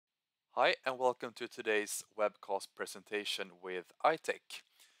Hi, and welcome to today's webcast presentation with iTech.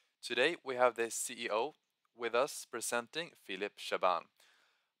 Today we have the CEO with us presenting Philip Chaabane.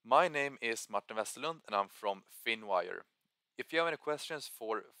 My name is Martin Westerlund and I'm from Finwire. If you have any questions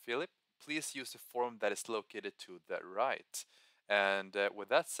for Philip, please use the form that is located to the right. And with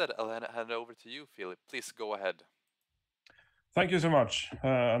that said, I'll hand it over to you, Philip. Please go ahead. Thank you so much,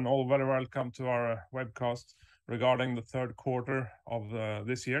 and all very welcome to our webcast regarding the third quarter of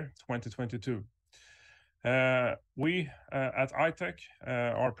this year, 2022. We at iTech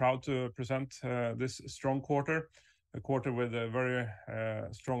are proud to present this strong quarter, a quarter with a very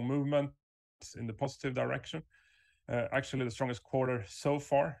strong movement in the positive direction. Actually, the strongest quarter so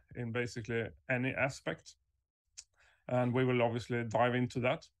far in basically any aspect, and we will obviously dive into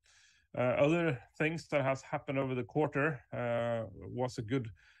that. Other things that has happened over the quarter was a good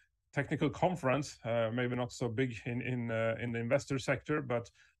technical conference, maybe not so big in the investor sector,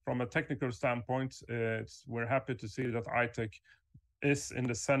 but from a technical standpoint, we're happy to see that iTech is in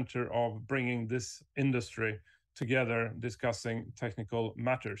the center of bringing this industry together, discussing technical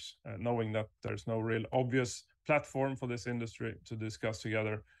matters, knowing that there's no real obvious platform for this industry to discuss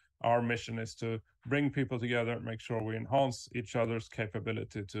together. Our mission is to bring people together, make sure we enhance each other's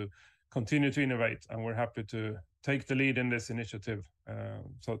capability to continue to innovate, and we're happy to take the lead in this initiative.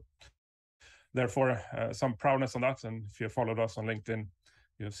 So therefore, some proudness on that, and if you followed us on LinkedIn,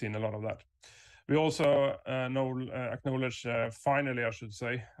 you have seen a lot of that. We also acknowledge, finally, I should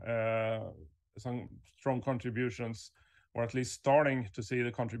say, some strong contributions, or at least starting to see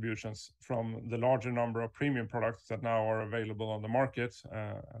the contributions from the larger number of premium products that now are available on the market.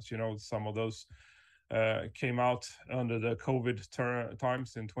 As you know, some of those came out under the COVID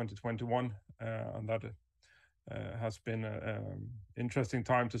times in 2021, and that has been an interesting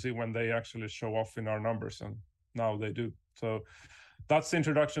time to see when they actually show off in our numbers, and now they do. So that's the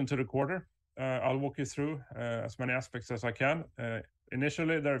introduction to the quarter. I'll walk you through as many aspects as I can.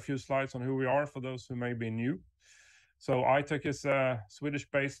 Initially, there are a few slides on who we are for those who may be new. So iTech is a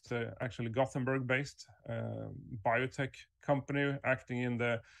Swedish-based, actually Gothenburg-based biotech company acting in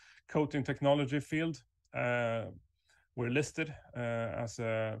the coating technology field. We're listed as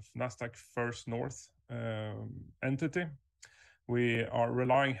a Nasdaq First North entity. We are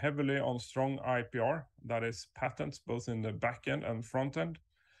relying heavily on strong IPR, that is patents both in the back end and front end.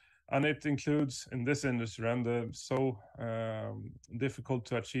 And it includes in this industry and so difficult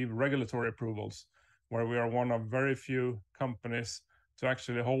to achieve regulatory approvals, where we are one of very few companies to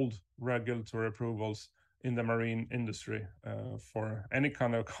actually hold regulatory approvals in the marine industry for any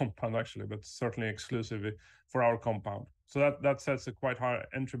kind of compound actually, but certainly exclusively for our compound. So that sets a quite high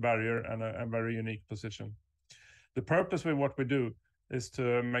entry barrier and a very unique position. The purpose with what we do is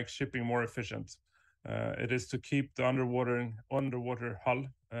to make shipping more efficient. It is to keep the underwater hull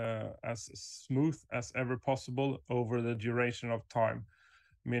as smooth as ever possible over the duration of time,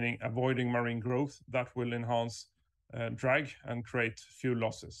 meaning avoiding marine growth that will enhance drag and create fuel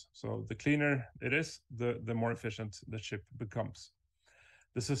losses. So the cleaner it is, the more efficient the ship becomes.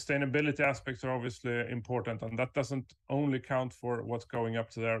 The sustainability aspects are obviously important, and that doesn't only count for what's going up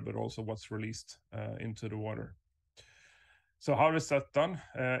to there, but also what's released into the water. So how is that done?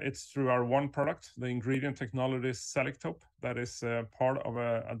 It's through our one product, the ingredient technology Selektope, that is part of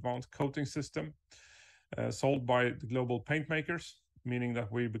an advanced coating system sold by the global paint makers, meaning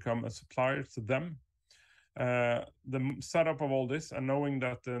that we become a supplier to them. The setup of all this, and knowing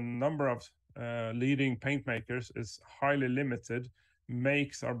that the number of leading paint makers is highly limited,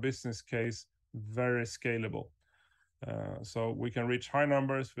 makes our business case very scalable. So we can reach high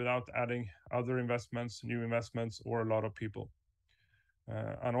numbers without adding other investments, new investments, or a lot of people.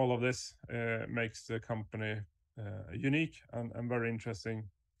 And all of this makes the company unique and very interesting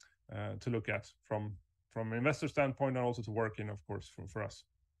to look at from an investor standpoint, and also to work in, of course, for us.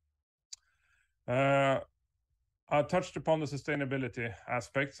 I touched upon the sustainability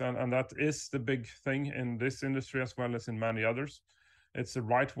aspects, and that is the big thing in this industry as well as in many others. It's the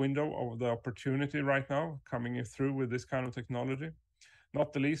right window of the opportunity right now coming through with this kind of technology,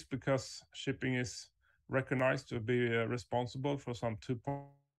 not the least because shipping is recognized to be responsible for some 2.3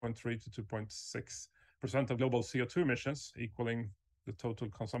 to 2.6% of global CO2 emissions, equaling the total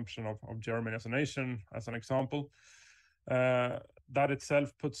consumption of Germany as a nation, as an example. That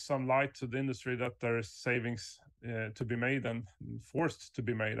itself puts some light to the industry that there is savings to be made and forced to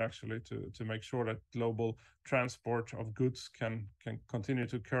be made actually to make sure that global transport of goods can continue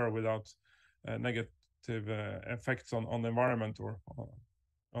to occur without negative effects on the environment or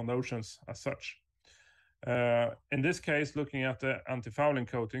on the oceans as such. In this case, looking at the anti-fouling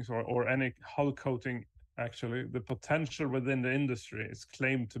coatings or any hull coating actually, the potential within the industry is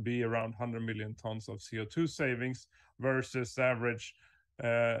claimed to be around 100 million tons of CO2 savings versus the average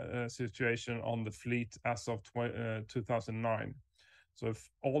situation on the fleet as of 2009. So if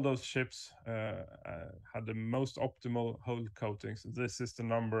all those ships had the most optimal hull coatings, this is the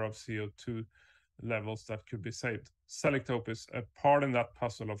number of CO2 levels that could be saved. Selektope is a part in that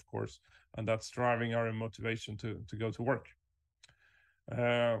puzzle, of course, and that's driving our motivation to go to work.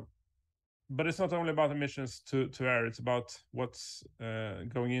 But it's not only about emissions to air, it's about what's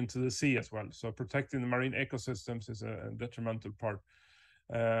going into the sea as well. So protecting the marine ecosystems is a detrimental part.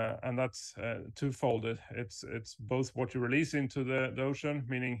 And that's twofold. It's both what you release into the ocean,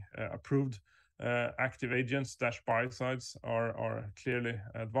 meaning approved active agents dash biocides are clearly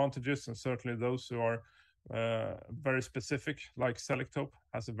advantages, and certainly those who are very specific, like Selektope,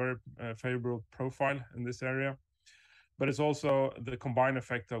 has a very favorable profile in this area. But it's also the combined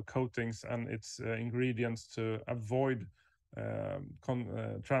effect of coatings and its ingredients to avoid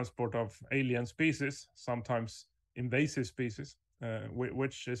transport of alien species, sometimes invasive species,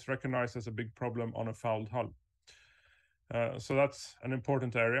 which is recognized as a big problem on a fouled hull. So that's an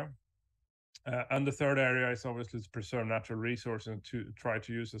important area. And the third area is obviously to preserve natural resources and to try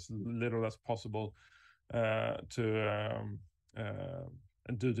to use as little as possible to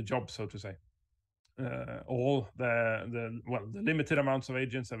do the job, so to say. All the limited amounts of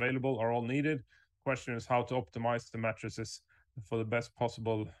agents available are all needed. Question is how to optimize the matrices for the best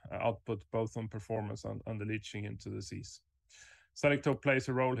possible output, both on performance and the leaching into the seas. Selektope plays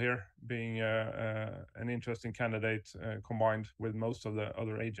a role here, being an interesting candidate combined with most of the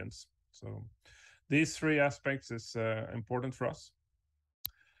other agents. So these three aspects is important for us.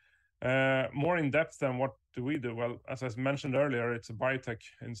 More in depth than what do we do? Well, as I mentioned earlier, it's a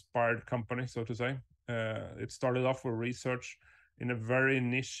biotech-inspired company, so to say. It started off with research in a very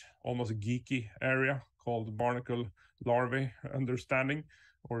niche, almost geeky area called barnacle larvae understanding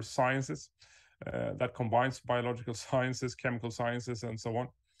or sciences that combines biological sciences, chemical sciences, and so on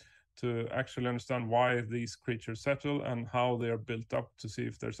to actually understand why these creatures settle and how they are built up, to see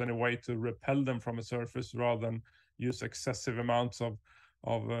if there's any way to repel them from a surface rather than use excessive amounts of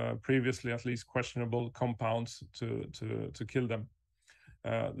previously at least questionable compounds to kill them.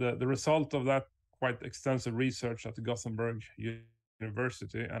 The result of that quite extensive research at the Gothenburg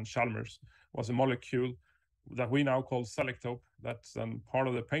University and Chalmers was a molecule that we now call Selektope. That's part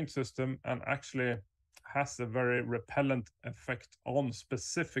of the paint system and actually has a very repellent effect on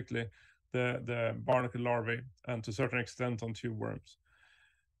specifically the barnacle larvae and to a certain extent on tube worms.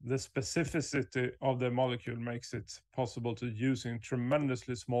 The specificity of the molecule makes it possible to use in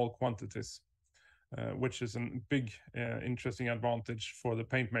tremendously small quantities, which is a big, interesting advantage for the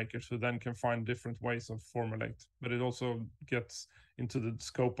paint makers who then can find different ways of formulate. But it also gets into the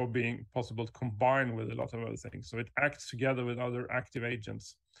scope of being possible to combine with a lot of other things. So it acts together with other active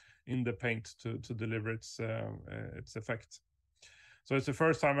agents in the paint to deliver its effect. So it's the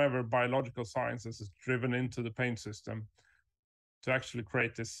first time ever biological sciences is driven into the paint system to actually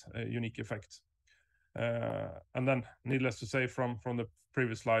create this unique effect. And then, needless to say, from the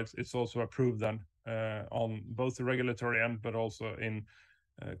previous slides, it's also approved then on both the regulatory end, but also in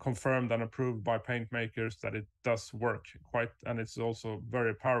confirmed and approved by paint makers that it does work quite, and it's also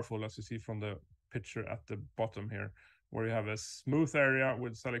very powerful, as you see from the picture at the bottom here, where you have a smooth area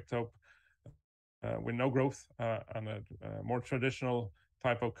with Selektope with no growth and a more traditional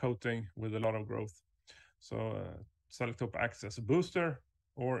type of coating with a lot of growth. So Selektope acts as a booster,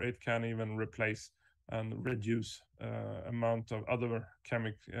 or it can even replace and reduce amount of other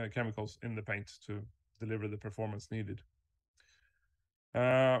chemicals in the paint to deliver the performance needed.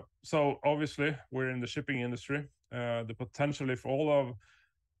 So obviously we're in the shipping industry. The potential if all of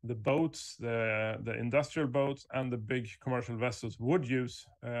the boats, the industrial boats and the big commercial vessels would use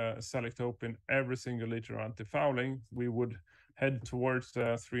Selektope in every single liter of anti-fouling, we would head towards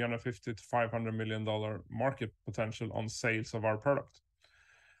the $350 to $500 million market potential on sales of our product.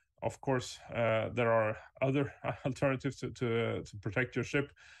 Of course, there are other alternatives to protect your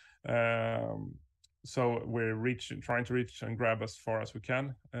ship. So we're trying to reach and grab as far as we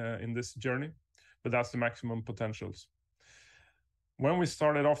can in this journey, but that's the maximum potentials. When we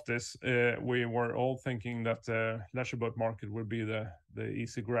started off this, we were all thinking that the leisure boat market would be the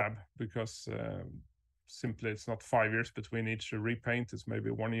easy grab because simply it's not 5 years between each repaint. It's maybe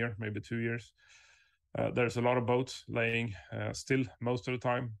 1 year, maybe 2 years. There's a lot of boats laying still most of the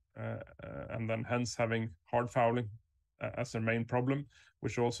time, and then hence having hard fouling as their main problem,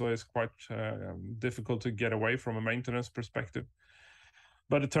 which also is quite difficult to get away from a maintenance perspective.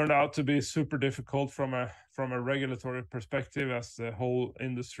 but it turned out to be super difficult from a regulatory perspective, as the whole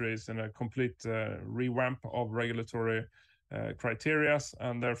industry is in a complete revamp of regulatory criteria,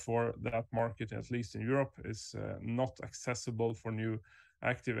 and therefore that market, at least in Europe, is not accessible for new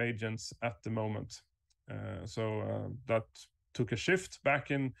active agents at the moment. So that took a shift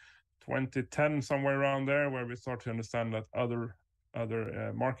back in 2010, somewhere around there, where we start to understand that other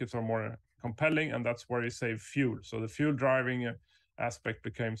markets are more compelling, and that's where you save fuel. So the fuel driving aspect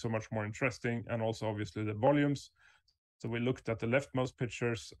became so much more interesting, and also obviously the volumes. So we looked at the leftmost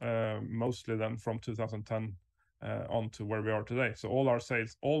pictures, mostly then from 2010 on to where we are today. So all our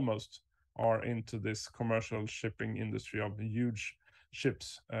sales almost are into this commercial shipping industry of huge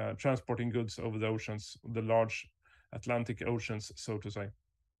ships transporting goods over the oceans, the large Atlantic oceans, so to say.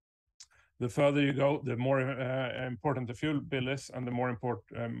 The further you go, the more important the fuel bill is, and the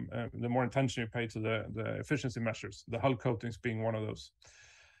more attention you pay to the efficiency measures, the hull coatings being one of those.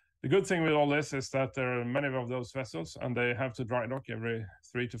 The good thing with all this is that there are many of those vessels, and they have to dry dock every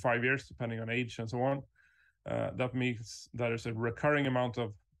 3 to 5 years, depending on age and so on. That means there is a recurring amount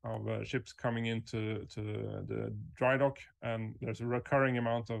of ships coming into the dry dock, and there's a recurring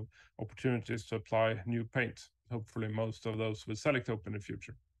amount of opportunities to apply new paint. Hopefully, most of those will Selektope in the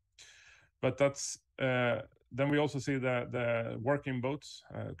future. But that's then we also see the working boats,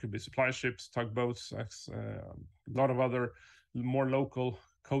 could be supply ships, tugboats, a lot of other more local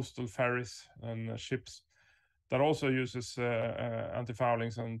coastal ferries and ships that also uses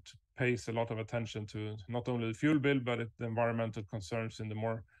anti-foulings and pays a lot of attention to not only the fuel bill, but the environmental concerns in the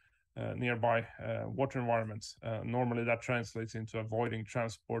more nearby water environments. Normally that translates into avoiding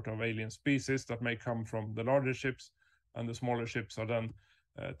transport of alien species that may come from the larger ships, and the smaller ships are then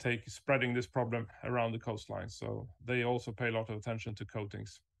spreading this problem around the coastline. So they also pay a lot of attention to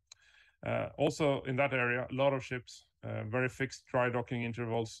coatings. Also in that area, a lot of ships, very fixed dry docking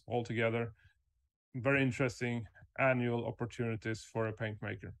intervals altogether, very interesting annual opportunities for a paint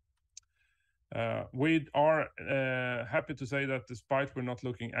maker. We are happy to say that despite we're not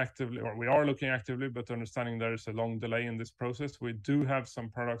looking actively, or we are looking actively, but understanding there is a long delay in this process, we do have some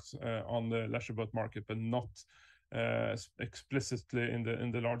products on the leisure boat market, but not explicitly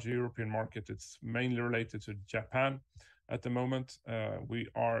in the large European market. It's mainly related to Japan at the moment. We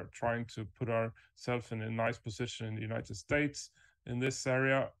are trying to put ourselves in a nice position in the United States in this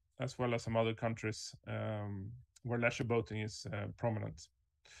area, as well as some other countries where leisure boating is prominent.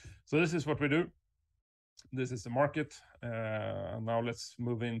 So this is what we do. This is the market. And now let's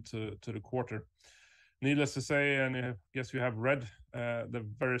move into the quarter. Needless to say, and I guess you have read the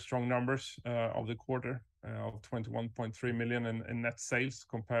very strong numbers of the quarter of 21.3 million in net sales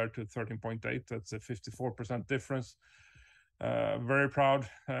compared to 13.8. That's a 54% difference. Very proud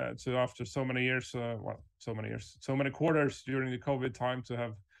to, after so many years, so many quarters during the COVID time, to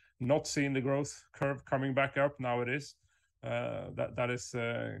have not seen the growth curve coming back up. Now it is. That is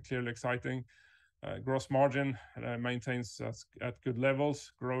clearly exciting. Gross margin maintains at good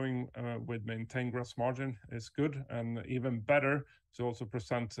levels. Growing with maintained gross margin is good, and even better to also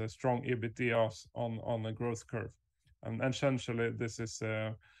present a strong EBITDA on the growth curve. And essentially, this is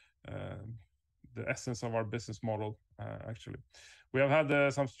the essence of our business model, actually. We have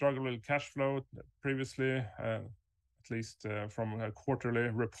had some struggle with cash flow previously, at least from a quarterly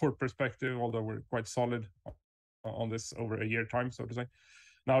report perspective, although we're quite solid on this over a year time, so to say.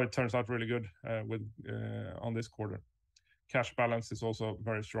 Now it turns out really good on this quarter. Cash balance is also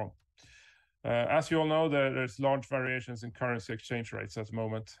very strong. As you all know, there's large variations in currency exchange rates at the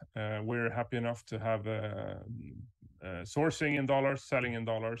moment. We're happy enough to have sourcing in dollars, selling in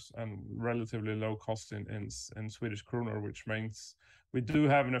dollars, and relatively low cost in Swedish kronor, which means we do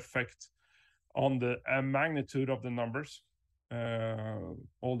have an effect on the magnitude of the numbers,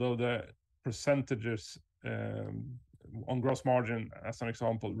 although the percentages on gross margin, as an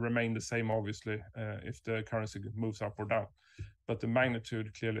example, remain the same, obviously, if the currency moves up or down. But the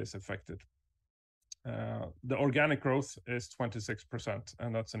magnitude clearly is affected. The organic growth is 26%,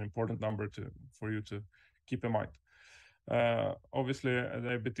 and that's an important number for you to keep in mind. Obviously,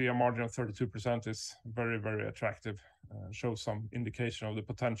 the EBITDA margin of 32% is very, very attractive, shows some indication of the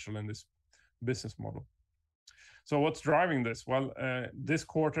potential in this business model. So what's driving this? Well, this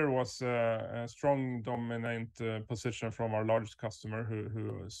quarter was a strong dominant position from our largest customer,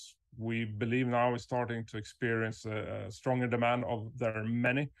 who we believe now is starting to experience a stronger demand of their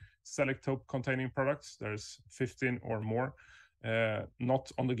many Selektope containing products. There's 15 or more,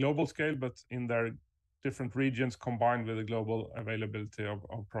 not on the global scale, but in their different regions combined with the global availability of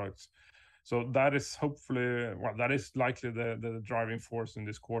products. So that is hopefully, well, that is likely the driving force in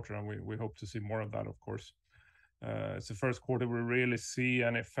this quarter, and we hope to see more of that, of course. It's the first quarter we really see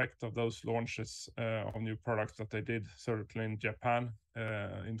an effect of those launches of new products that they did, certainly in Japan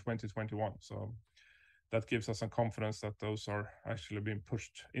in 2021. So that gives us some confidence that those are actually being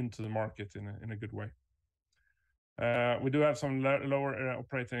pushed into the market in a good way. We do have some lower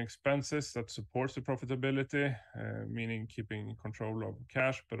operating expenses that supports the profitability, meaning keeping control of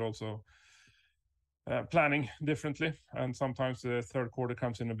cash, but also planning differently. And sometimes the third quarter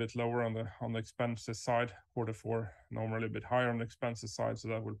comes in a bit lower on the expenses side. Quarter four normally a bit higher on the expenses side, so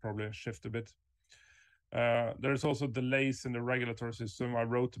that will probably shift a bit. There's also delays in the regulatory system. I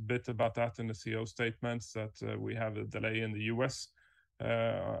wrote a bit about that in the CEO statements, that we have a delay in the US.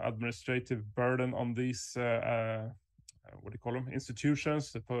 Administrative burden on these what do you call them,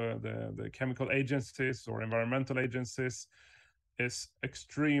 institutions, the chemical agencies or environmental agencies, is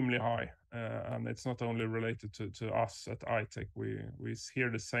extremely high, and it's not only related to us at I-Tech. We hear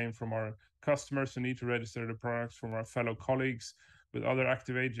the same from our customers who need to register the products, from our fellow colleagues with other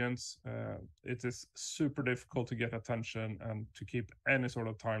active agents. It is super difficult to get attention and to keep any sort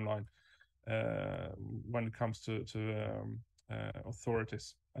of timeline when it comes to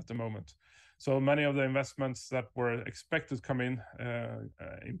authorities at the moment. So many of the investments that were expected to come in,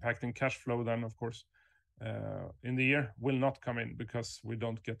 impacting cash flow then, of course, in the year will not come in because we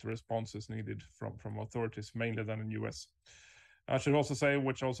don't get the responses needed from authorities, mainly then in the US. I should also say,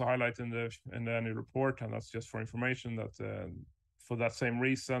 which also highlight in the annual report, and that's just for information, that for that same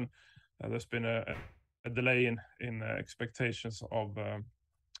reason, there's been a delay in expectations of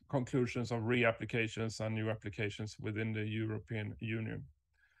conclusions of reapplications and new applications within the European Union.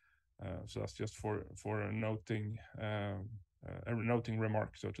 So that's just for a noting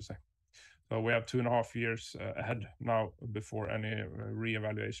remark, so to say. So we have 2.5 years ahead now before any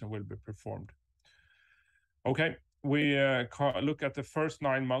reevaluation will be performed. Okay, we look at the first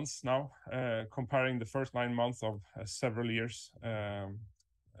 9 months now, comparing the first 9 months of several years,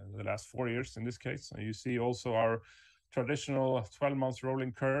 the last 4 years in this case. And you see also our traditional 12 months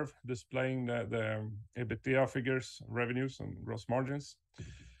rolling curve displaying the EBITDA figures, revenues, and gross margins.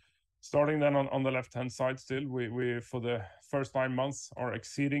 Starting then on the left-hand side still, we for the first 9 months are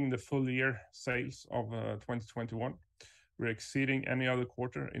exceeding the full year sales of 2021. We're exceeding any other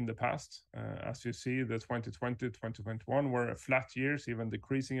quarter in the past. As you see, the 2020, 2021 were flat years, even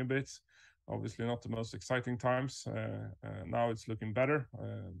decreasing a bit. Obviously not the most exciting times. Now it's looking better,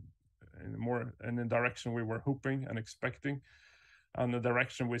 in the direction we were hoping and expecting, and the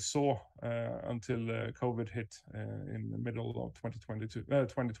direction we saw until COVID hit in the middle of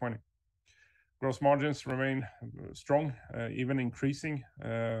 2020. Gross margins remain strong, even increasing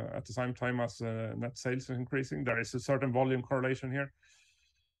at the same time as net sales is increasing. There is a certain volume correlation here,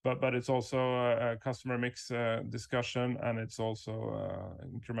 but it's also a customer mix discussion, and it's also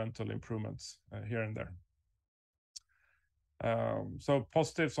incremental improvements here and there. So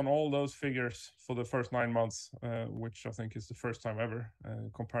positives on all those figures for the first 9 months, which I think is the first time ever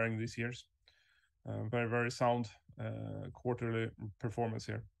comparing these years. Very, very sound quarterly performance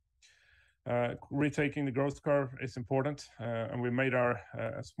here. Retaking the growth curve is important, and we made our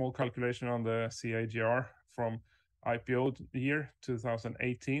small calculation on the CAGR from IPO year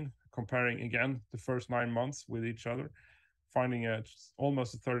 2018, comparing again the first 9 months with each other, finding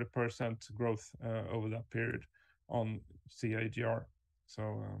almost a 30% growth over that period on CAGR.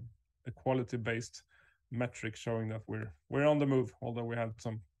 So a quality-based metric showing that we're on the move, although we had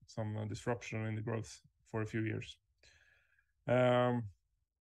some disruption in the growth for a few years.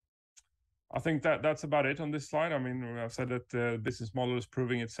 I think that's about it on this slide. I mean, I've said that the business model is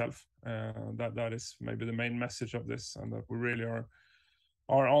proving itself. That is maybe the main message of this, and that we really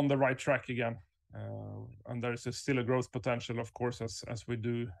are on the right track again. And there is still a growth potential, of course, as we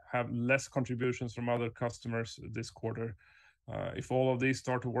do have less contributions from other customers this quarter. If all of these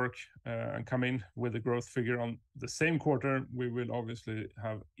start to work and come in with a growth figure on the same quarter, we will obviously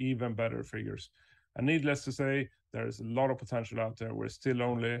have even better figures. And needless to say, there is a lot of potential out there. We're still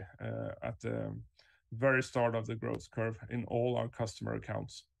only at the very start of the growth curve in all our customer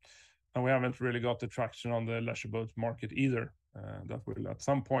accounts. And we haven't really got the traction on the leisure boat market either. That will at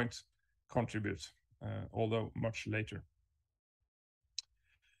some point contribute, although much later.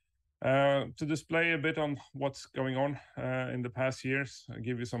 To display a bit on what's going on in the past years, I'll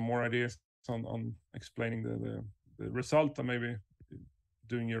give you some more ideas on explaining the result and maybe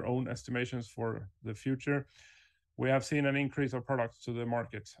doing your own estimations for the future. We have seen an increase of products to the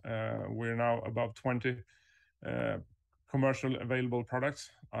market. We're now above 20 commercial available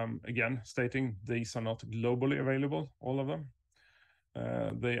products. Again, stating these are not globally available, all of them.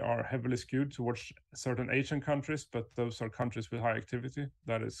 They are heavily skewed towards certain Asian countries, but those are countries with high activity.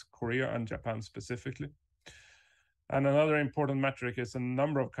 That is Korea and Japan specifically. And another important metric is the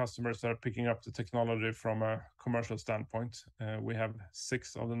number of customers that are picking up the technology from a commercial standpoint. We have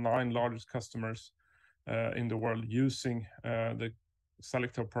 6 of the 9 largest customers in the world using the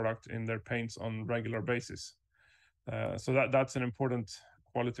Selektope product in their paints on regular basis. So that's an important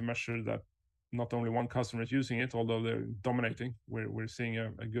quality measure that not only one customer is using it, although they're dominating. We're seeing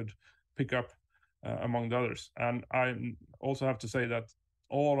a good pickup among the others. And I also have to say that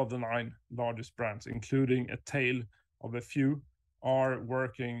all of the 9 largest brands, including a tail of a few, are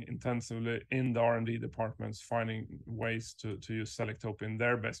working intensively in the R&D departments, finding ways to use Selektope in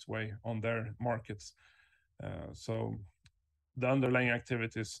their best way on their markets. So the underlying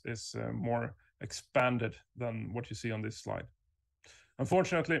activities is more expanded than what you see on this slide.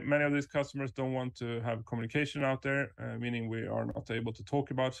 Unfortunately, many of these customers don't want to have communication out there, meaning we are not able to talk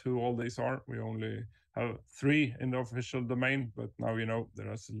about who all these are. We only have 3 in the official domain, but now you know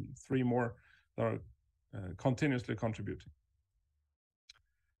there are 3 more that are continuously contributing.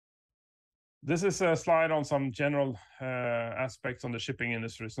 This is a slide on some general aspects on the shipping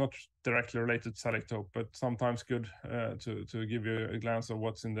industry. It's not directly related to Selektope, but sometimes good to give you a glance of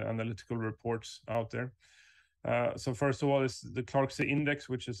what's in the analytical reports out there. So first of all is the Clarksea Index,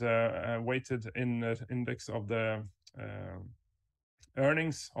 which is a weighted index of the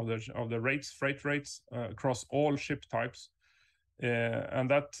earnings of the rates, freight rates across all ship types. And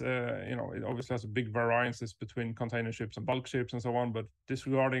that, it obviously has a big variances between container ships and bulk ships and so on. But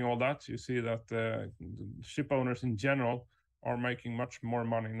disregarding all that, you see that ship owners in general are making much more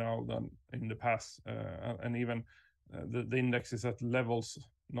money now than in the past. And even the index is at levels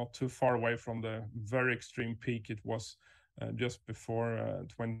not too far away from the very extreme peak it was just before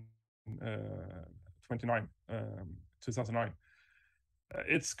 2009.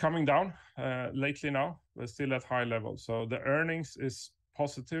 It's coming down lately now, but still at high levels. So the earnings is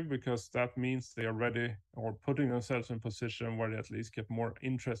positive because that means they are ready or putting themselves in position where they at least get more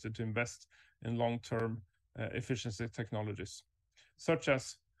interested to invest in long-term efficiency technologies, such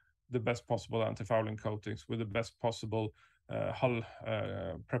as the best possible anti-fouling coatings with the best possible hull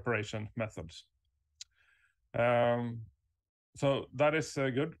preparation methods. So that is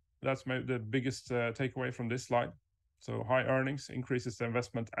good. That's the biggest takeaway from this slide. So high earnings increases the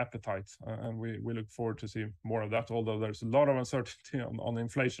investment appetite, and we look forward to see more of that, although there's a lot of uncertainty on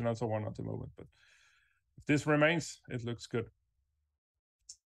inflation and so on at the moment. But if this remains, it looks good.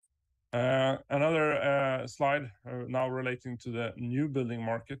 Another slide now relating to the new building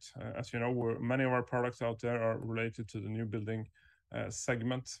market. As you know, many of our products out there are related to the new building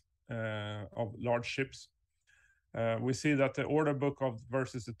segment of large ships. We see that the order book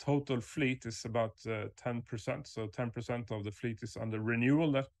versus the total fleet is about 10%. So 10% of the fleet is under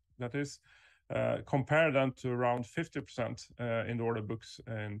renewal, that is. Compare them to around 50% in the order books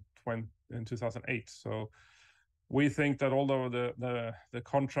in 2008. So we think that although the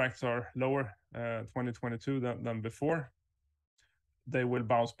contracts are lower 2022 than before, they will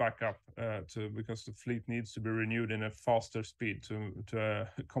bounce back up because the fleet needs to be renewed in a faster speed to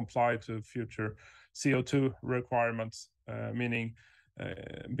comply to future CO2 requirements, meaning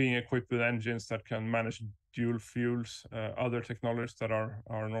being equipped with engines that can manage dual fuels, other technologies that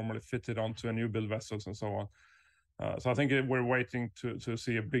are normally fitted onto a new build vessels and so on. So I think we're waiting to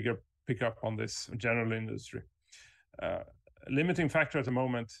see a bigger pickup on this general industry. Limiting factor at the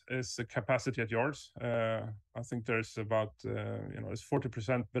moment is the capacity at yards. I think there's about, it's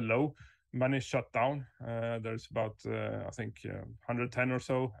 40% below. Many shut down. There's about, I think, 110 or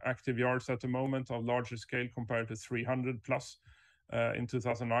so active yards at the moment of larger scale compared to 300 plus in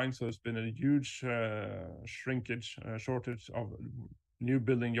 2009. So it's been a huge shortage of new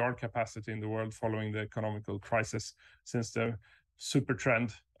building yard capacity in the world following the economical crisis since the super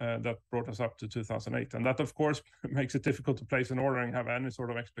trend that brought us up to 2008. And that, of course, makes it difficult to place an order and have any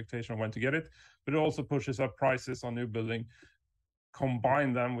sort of expectation on when to get it. But it also pushes up prices on new building,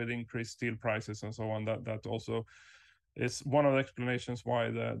 combine them with increased steel prices and so on. That also is one of the explanations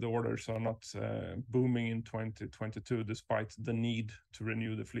why the orders are not booming in 2022, despite the need to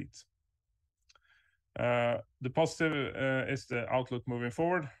renew the fleet. The positive is the outlook moving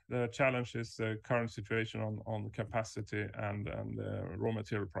forward. The challenge is the current situation on capacity and raw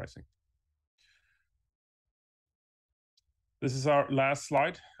material pricing. This is our last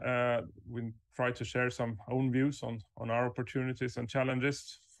slide. We try to share some own views on our opportunities and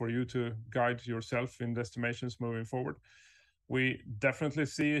challenges for you to guide yourself in the estimations moving forward. We definitely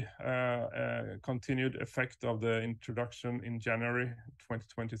see a continued effect of the introduction in January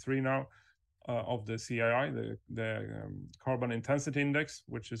 2023 now of the CII, the Carbon Intensity Index,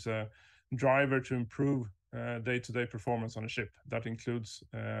 which is a driver to improve day-to-day performance on a ship. That includes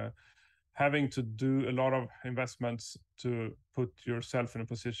having to do a lot of investments to put yourself in a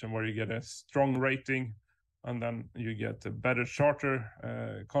position where you get a strong rating, and then you get a better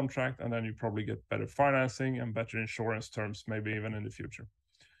charter contract, and then you probably get better financing and better insurance terms, maybe even in the future.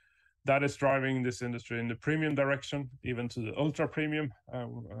 That is driving this industry in the premium direction, even to the ultra premium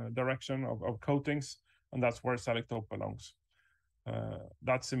direction of coatings, and that's where Selektope belongs.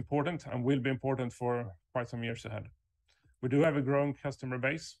 That's important and will be important for quite some years ahead. We do have a growing customer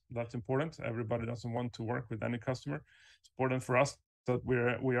base. That's important. Everybody doesn't want to work with any customer. It's important for us that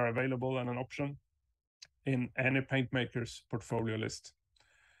we are available and an option in any paint maker's portfolio list.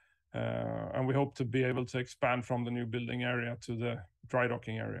 And we hope to be able to expand from the new building area to the dry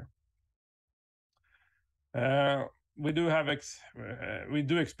docking area. We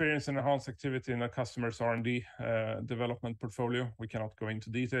do experience an enhanced activity in a customer's R&D development portfolio. We cannot go into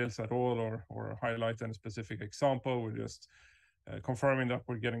details at all or highlight any specific example. We're just confirming that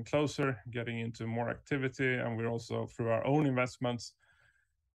we're getting closer, getting into more activity, and we're also, through our own investments,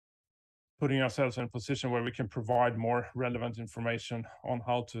 putting ourselves in a position where we can provide more relevant information on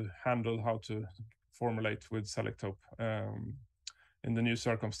how to formulate with Selektope in the new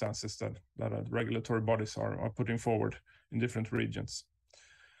circumstances that regulatory bodies are putting forward in different regions.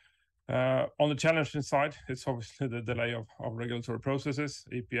 On the challenging side, it's obviously the delay of regulatory processes.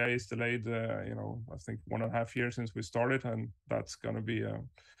 EPA is delayed, I think 1.5 years since we started, and that's going to be a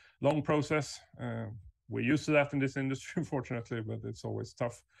long process. We're used to that in this industry, unfortunately, but it's always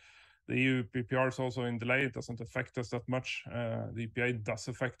tough. The EU PPR is also in delay. It doesn't affect us that much. The EPA does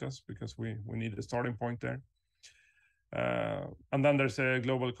affect us because we need a starting point there. And then there's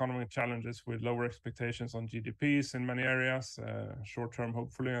global economic challenges with lower expectations on GDPs in many areas, short term,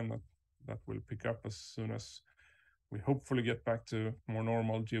 hopefully, and that will pick up as soon as we hopefully get back to more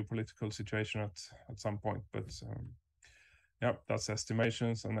normal geopolitical situation at some point. But yeah, that's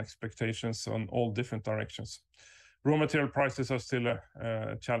estimations and expectations on all different directions. Raw material prices are still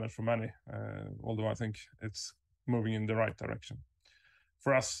a challenge for many, although I think it's moving in the right direction.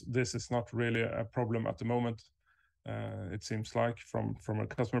 For us, this is not really a problem at the moment. It seems like from a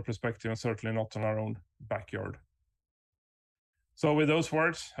customer perspective, and certainly not in our own backyard. So with those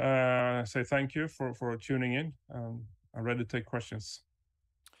words, say thank you for tuning in. I'm ready to take questions.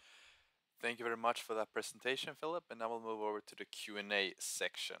 Thank you very much for that presentation, Philip, and now we'll move over to the Q&A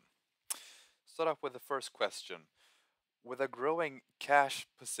section. Start off with the first question. With a growing cash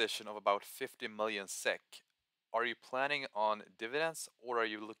position of about 50 million SEK, are you planning on dividends or are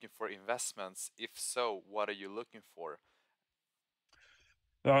you looking for investments? If so, what are you looking for?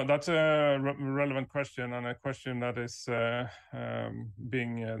 That's a relevant question, and a question that is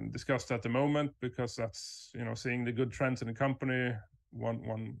being discussed at the moment, because that's, seeing the good trends in the company,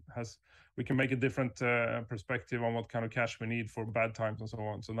 we can make a different perspective on what kind of cash we need for bad times and so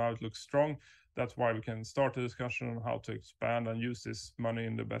on. So now it looks strong. That's why we can start a discussion on how to expand and use this money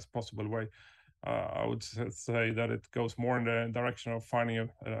in the best possible way. I would say that it goes more in the direction of finding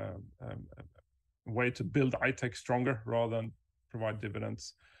a way to build I-Tech stronger rather than provide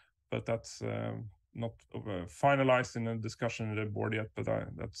dividends. But that's not finalized in a discussion in the board yet, but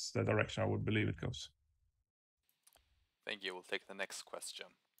that's the direction I would believe it goes. Thank you. We'll take the next question.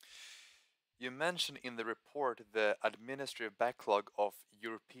 You mentioned in the report the administrative backlog of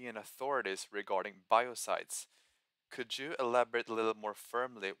European authorities regarding biocides. Could you elaborate a little more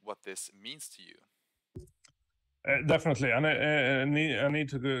firmly what this means to you? Definitely, and I need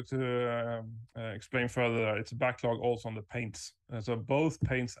to explain further. It's a backlog also on the paints. So both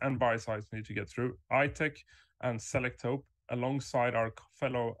paints and biocides need to get through. I-Tech and Selektope, alongside our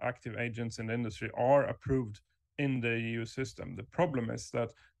fellow active agents in the industry, are approved in the EU system. The problem is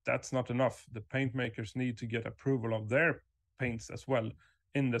that that's not enough. The paint makers need to get approval of their paints as well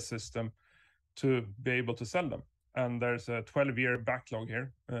in the system to be able to sell them. And there's a 12-year backlog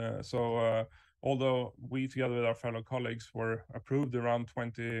here. Although we, together with our fellow colleagues, were approved around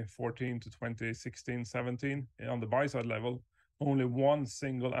 2014 to 2016, 17 on the biocide level, only one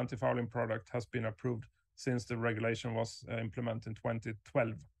single antifouling product has been approved since the regulation was implemented in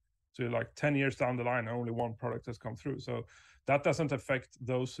 2012. So like 10 years down the line, only one product has come through. So that doesn't affect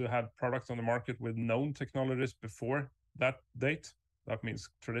those who had products on the market with known technologies before that date. That means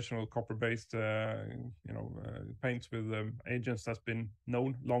traditional copper-based, paints with agents that's been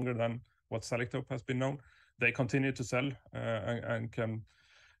known longer than what Selektope has been known. They continue to sell and can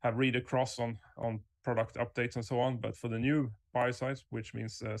have read across on product updates and so on. But for the new biocides, which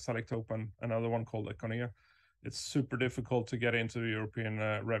means Selektope and another one called Econea, it's super difficult to get into the European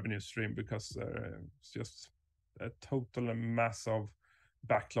revenue stream because it's just a total mass of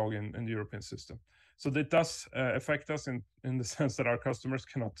backlog in the European system. So it does affect us in the sense that our customers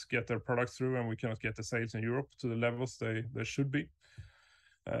cannot get their products through, and we cannot get the sales in Europe to the levels they should be.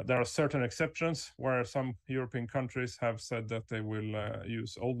 There are certain exceptions where some European countries have said that they will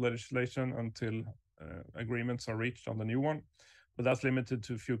use old legislation until agreements are reached on the new one, but that's limited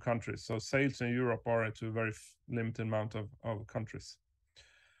to a few countries. So sales in Europe are to a very limited amount of countries.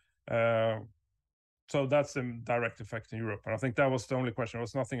 So that's a direct effect in Europe. And I think that was the only question. There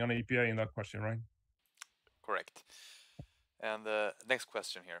was nothing on EPA in that question, right? Correct. And the next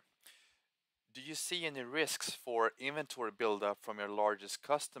question here. Do you see any risks for inventory buildup from your largest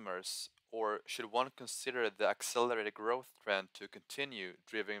customers, or should one consider the accelerated growth trend to continue,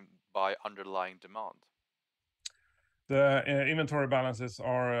 driven by underlying demand? The inventory balances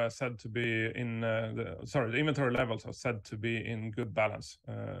are said to be in the inventory levels are said to be in good balance.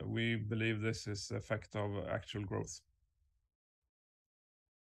 We believe this is effect of actual growth.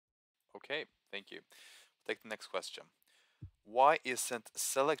 Okay, thank you. Take the next question. Why isn't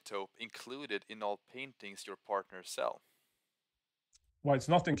Selektope included in all paintings your partners sell? Why it's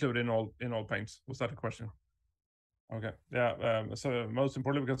not included in all paints? Was that a question? Okay. Yeah. So most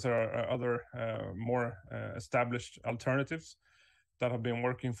importantly, because there are other more established alternatives that have been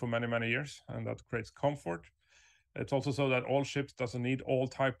working for many years, and that creates comfort. It's also so that all ships doesn't need all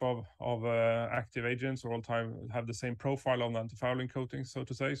type of active agents or all time have the same profile on anti-fouling coating, so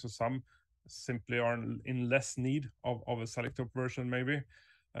to say. So some simply are in less need of a Selektope version, maybe,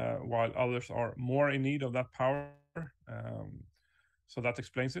 while others are more in need of that power. So that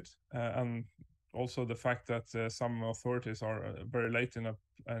explains it, and also the fact that some authorities are very late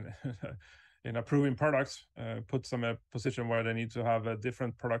in approving products puts them in a position where they need to have a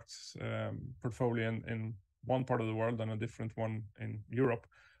different products portfolio in one part of the world and a different one in Europe.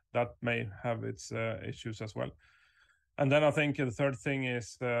 That may have its issues as well. And then I think the third thing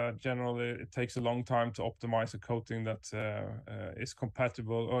is generally it takes a long time to optimize a coating that is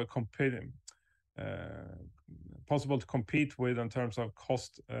compatible or possible to compete with in terms of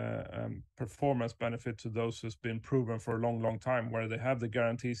cost and performance benefit to those who's been proven for a long time, where they have the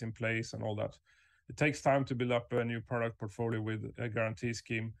guarantees in place and all that. It takes time to build up a new product portfolio with a guarantee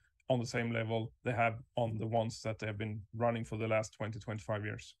scheme on the same level they have on the ones that they have been running for the last 25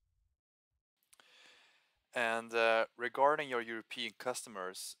 years. And regarding your European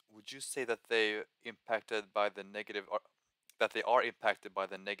customers, would you say that they impacted by the negative, or that they are impacted by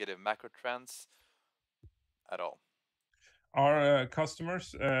the negative macro trends at all? Our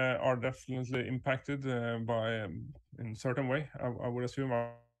customers are definitely impacted by in a certain way. I would assume.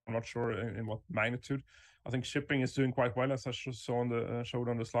 I'm not sure in what magnitude. I think shipping is doing quite well, as I showed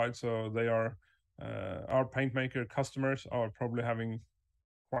on the slide. So they are our paint maker customers are probably having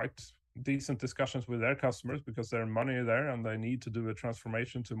quite decent discussions with their customers because their money is there and they need to do a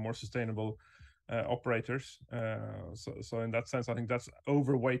transformation to more sustainable operators. So in that sense, I think that's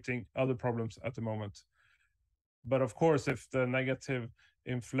overweighting other problems at the moment. But of course, if the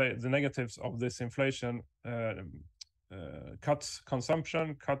negatives of this inflation cuts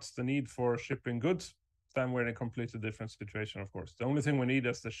consumption, cuts the need for shipping goods, then we're in a completely different situation, of course. The only thing we need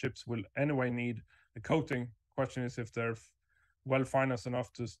is the ships will anyway need a coating. Question is if they're well financed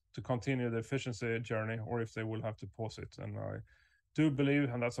enough to continue the efficiency journey or if they will have to pause it. And I do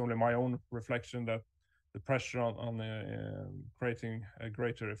believe, and that's only my own reflection, that the pressure on creating a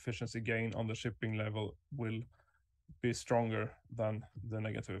greater efficiency gain on the shipping level will be stronger than the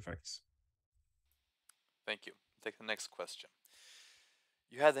negative effects. Thank you. Take the next question.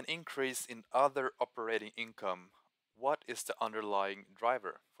 You had an increase in other operating income. What is the underlying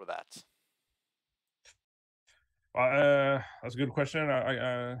driver for that? That's a good question.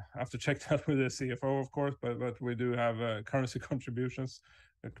 I have to check that with the CFO, of course, but we do have currency contributions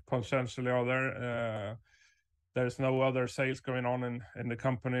that potentially are there. There's no other sales going on in the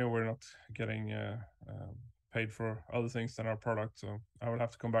company. We're not getting paid for other things than our product. So I will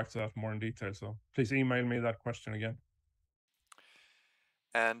have to come back to that more in detail. So please email me that question again.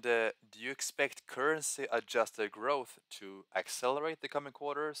 And do you expect currency adjusted growth to accelerate the coming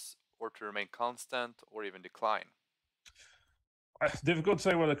quarters or to remain constant or even decline? It's difficult to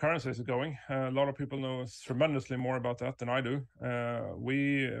say where the currency is going. A lot of people know tremendously more about that than I do.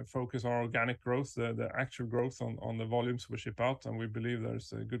 We focus on organic growth, the actual growth on the volumes we ship out, and we believe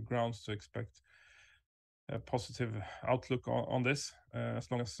there's good grounds to expect a positive outlook on this, as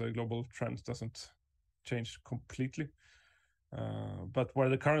long as the global trend doesn't change completely. But where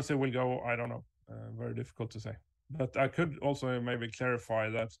the currency will go, I don't know. Very difficult to say. But I could also maybe clarify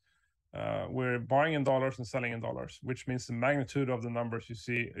that we're buying in dollars and selling in dollars, which means the magnitude of the numbers you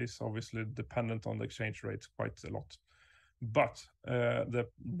see is obviously dependent on the exchange rates quite a lot. but the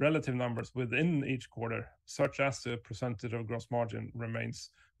relative numbers within each quarter, such as the percentage of gross margin,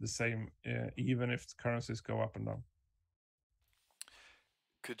 remains the same even if currencies go up and down.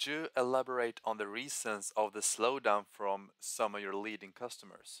 Could you elaborate on the reasons of the slowdown from some of your leading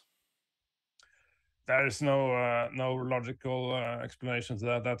customers? There is no logical explanation to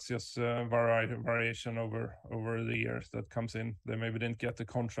that. That's just variation over the years that comes in. They maybe didn't get the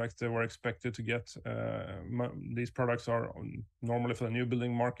contracts they were expected to get. These products are normally for the new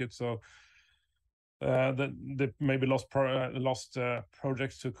building market, so they maybe lost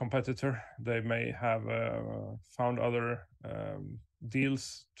projects to competitor. They may have found other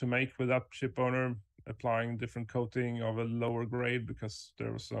deals to make with that ship owner, applying different coating of a lower grade because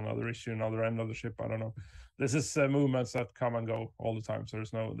there was another issue another end of the ship. I don't know. This is movements that come and go all the time. So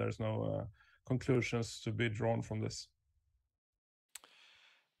there's no conclusions to be drawn from this.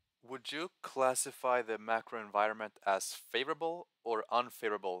 Would you classify the macro environment as favorable or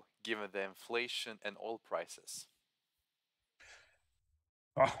unfavorable given the inflation and oil prices?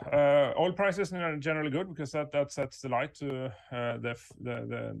 Oil prices are generally good because that sets the light to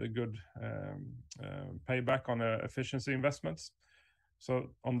the good payback on efficiency investments. So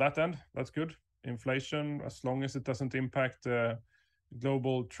on that end, that's good. Inflation, as long as it doesn't impact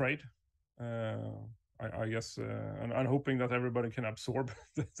global trade, I guess, and I'm hoping that everybody can absorb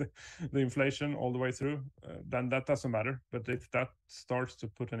the inflation all the way through, then that doesn't matter. But if that starts to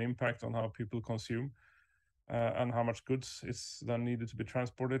put an impact on how people consume, and how much goods is then needed to be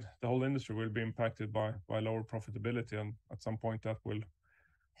transported, the whole industry will be impacted by lower profitability, and at some point that will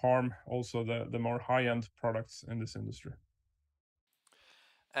harm also the more high-end products in this industry.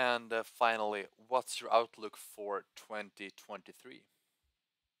 And finally, what's your outlook for 2023?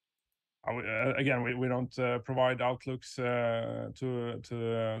 Again, we don't provide outlooks to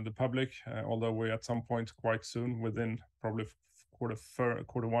the public, although we at some point quite soon, within probably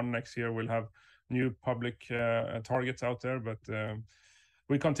quarter one next year, we'll have new public targets out there. But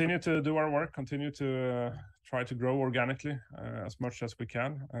we continue to do our work, continue to try to grow organically as much as we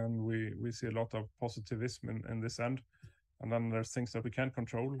can, and we see a lot of positivism in this end. And then there's things that we can't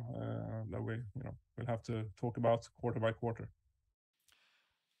control that we'll have to talk about quarter by quarter.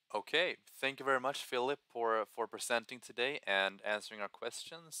 Okay, thank you very much, Philip, for presenting today and answering our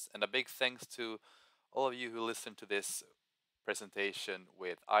questions. And a big thanks to all of you who listened to this presentation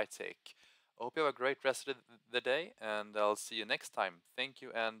with iTake. I hope you have a great rest of the day, and I'll see you next time. Thank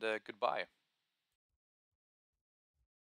you and goodbye.